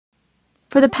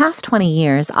For the past 20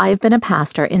 years, I have been a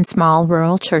pastor in small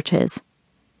rural churches.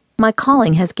 My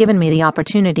calling has given me the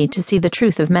opportunity to see the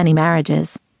truth of many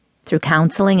marriages. Through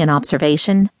counseling and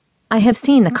observation, I have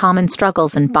seen the common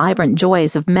struggles and vibrant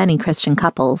joys of many Christian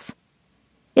couples.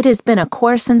 It has been a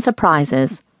course in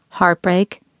surprises,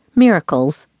 heartbreak,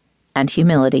 miracles, and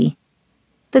humility.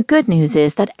 The good news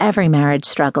is that every marriage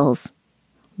struggles.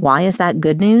 Why is that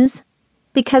good news?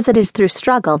 Because it is through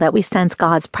struggle that we sense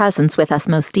God's presence with us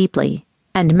most deeply,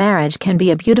 and marriage can be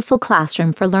a beautiful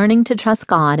classroom for learning to trust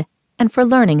God and for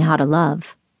learning how to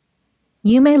love.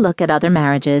 You may look at other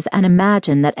marriages and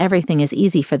imagine that everything is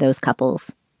easy for those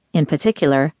couples. In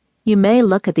particular, you may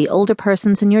look at the older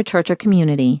persons in your church or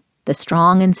community, the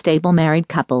strong and stable married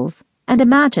couples, and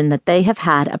imagine that they have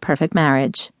had a perfect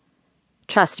marriage.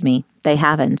 Trust me, they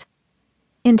haven't.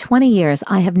 In 20 years,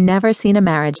 I have never seen a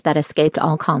marriage that escaped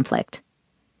all conflict.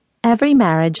 Every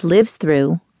marriage lives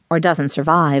through, or doesn't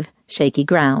survive, shaky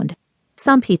ground.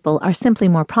 Some people are simply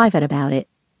more private about it.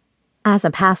 As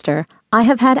a pastor, I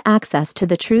have had access to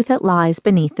the truth that lies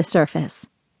beneath the surface.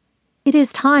 It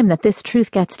is time that this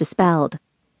truth gets dispelled.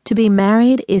 To be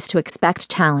married is to expect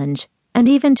challenge, and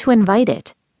even to invite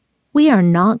it. We are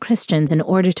not Christians in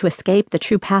order to escape the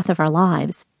true path of our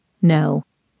lives. No.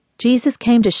 Jesus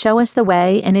came to show us the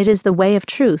way, and it is the way of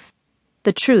truth.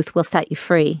 The truth will set you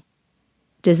free.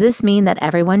 Does this mean that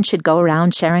everyone should go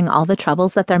around sharing all the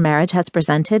troubles that their marriage has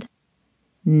presented?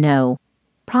 No.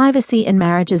 Privacy in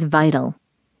marriage is vital.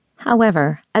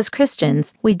 However, as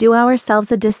Christians, we do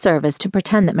ourselves a disservice to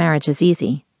pretend that marriage is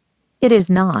easy. It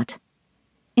is not.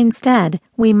 Instead,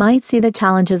 we might see the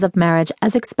challenges of marriage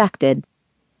as expected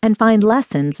and find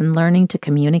lessons in learning to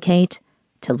communicate,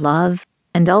 to love,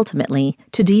 and ultimately,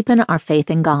 to deepen our faith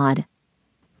in God.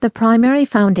 The primary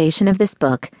foundation of this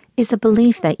book is a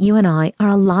belief that you and I are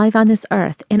alive on this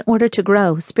earth in order to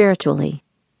grow spiritually.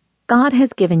 God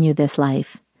has given you this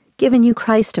life, given you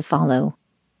Christ to follow,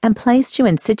 and placed you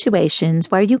in situations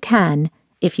where you can,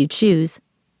 if you choose,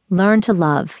 learn to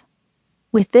love.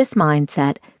 With this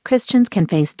mindset, Christians can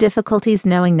face difficulties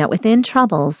knowing that within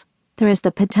troubles, there is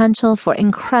the potential for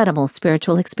incredible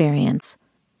spiritual experience.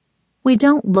 We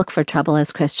don't look for trouble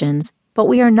as Christians, but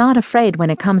we are not afraid when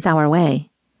it comes our way.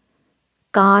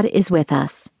 God is with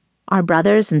us. Our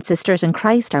brothers and sisters in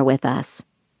Christ are with us.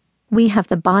 We have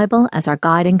the Bible as our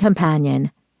guide and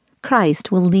companion.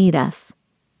 Christ will lead us.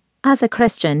 As a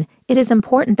Christian, it is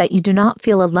important that you do not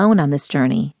feel alone on this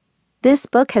journey. This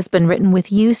book has been written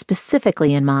with you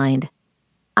specifically in mind.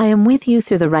 I am with you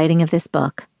through the writing of this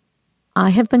book. I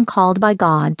have been called by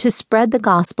God to spread the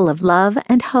gospel of love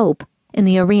and hope in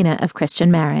the arena of Christian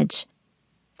marriage.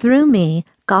 Through me,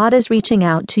 God is reaching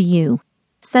out to you,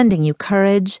 sending you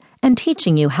courage and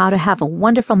teaching you how to have a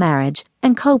wonderful marriage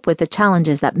and cope with the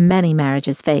challenges that many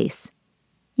marriages face.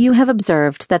 You have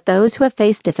observed that those who have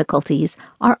faced difficulties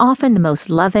are often the most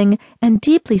loving and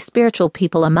deeply spiritual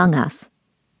people among us.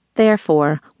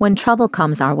 Therefore, when trouble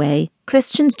comes our way,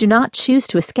 Christians do not choose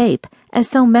to escape, as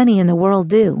so many in the world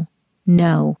do.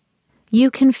 No, you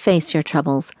can face your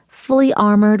troubles, fully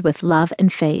armored with love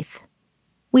and faith.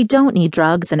 We don't need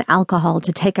drugs and alcohol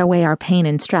to take away our pain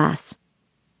and stress.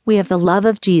 We have the love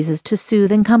of Jesus to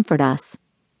soothe and comfort us.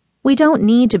 We don't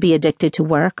need to be addicted to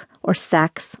work, or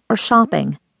sex, or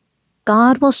shopping.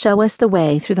 God will show us the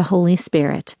way through the Holy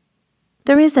Spirit.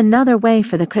 There is another way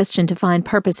for the Christian to find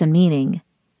purpose and meaning.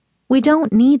 We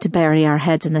don't need to bury our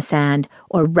heads in the sand,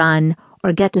 or run,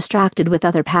 or get distracted with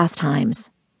other pastimes.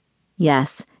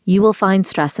 Yes, you will find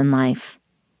stress in life.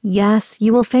 Yes,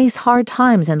 you will face hard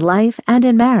times in life and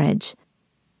in marriage.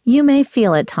 You may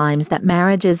feel at times that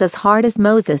marriage is as hard as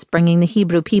Moses bringing the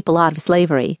Hebrew people out of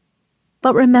slavery.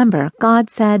 But remember,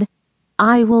 God said,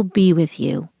 "I will be with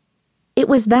you." It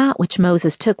was that which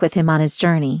Moses took with him on his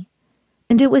journey.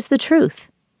 And it was the truth.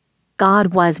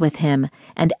 God was with him,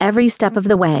 and every step of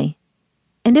the way.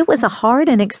 And it was a hard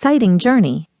and exciting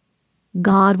journey.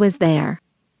 God was there.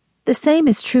 The same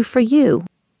is true for you.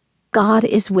 God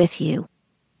is with you.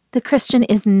 The Christian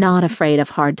is not afraid of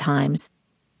hard times.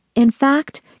 In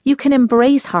fact, you can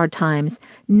embrace hard times,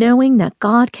 knowing that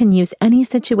God can use any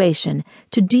situation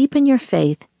to deepen your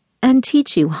faith and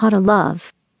teach you how to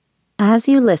love. As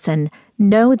you listen,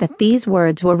 know that these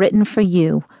words were written for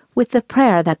you, with the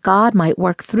prayer that God might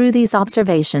work through these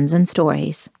observations and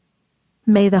stories.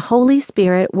 May the Holy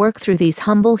Spirit work through these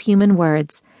humble human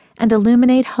words and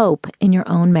illuminate hope in your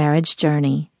own marriage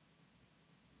journey.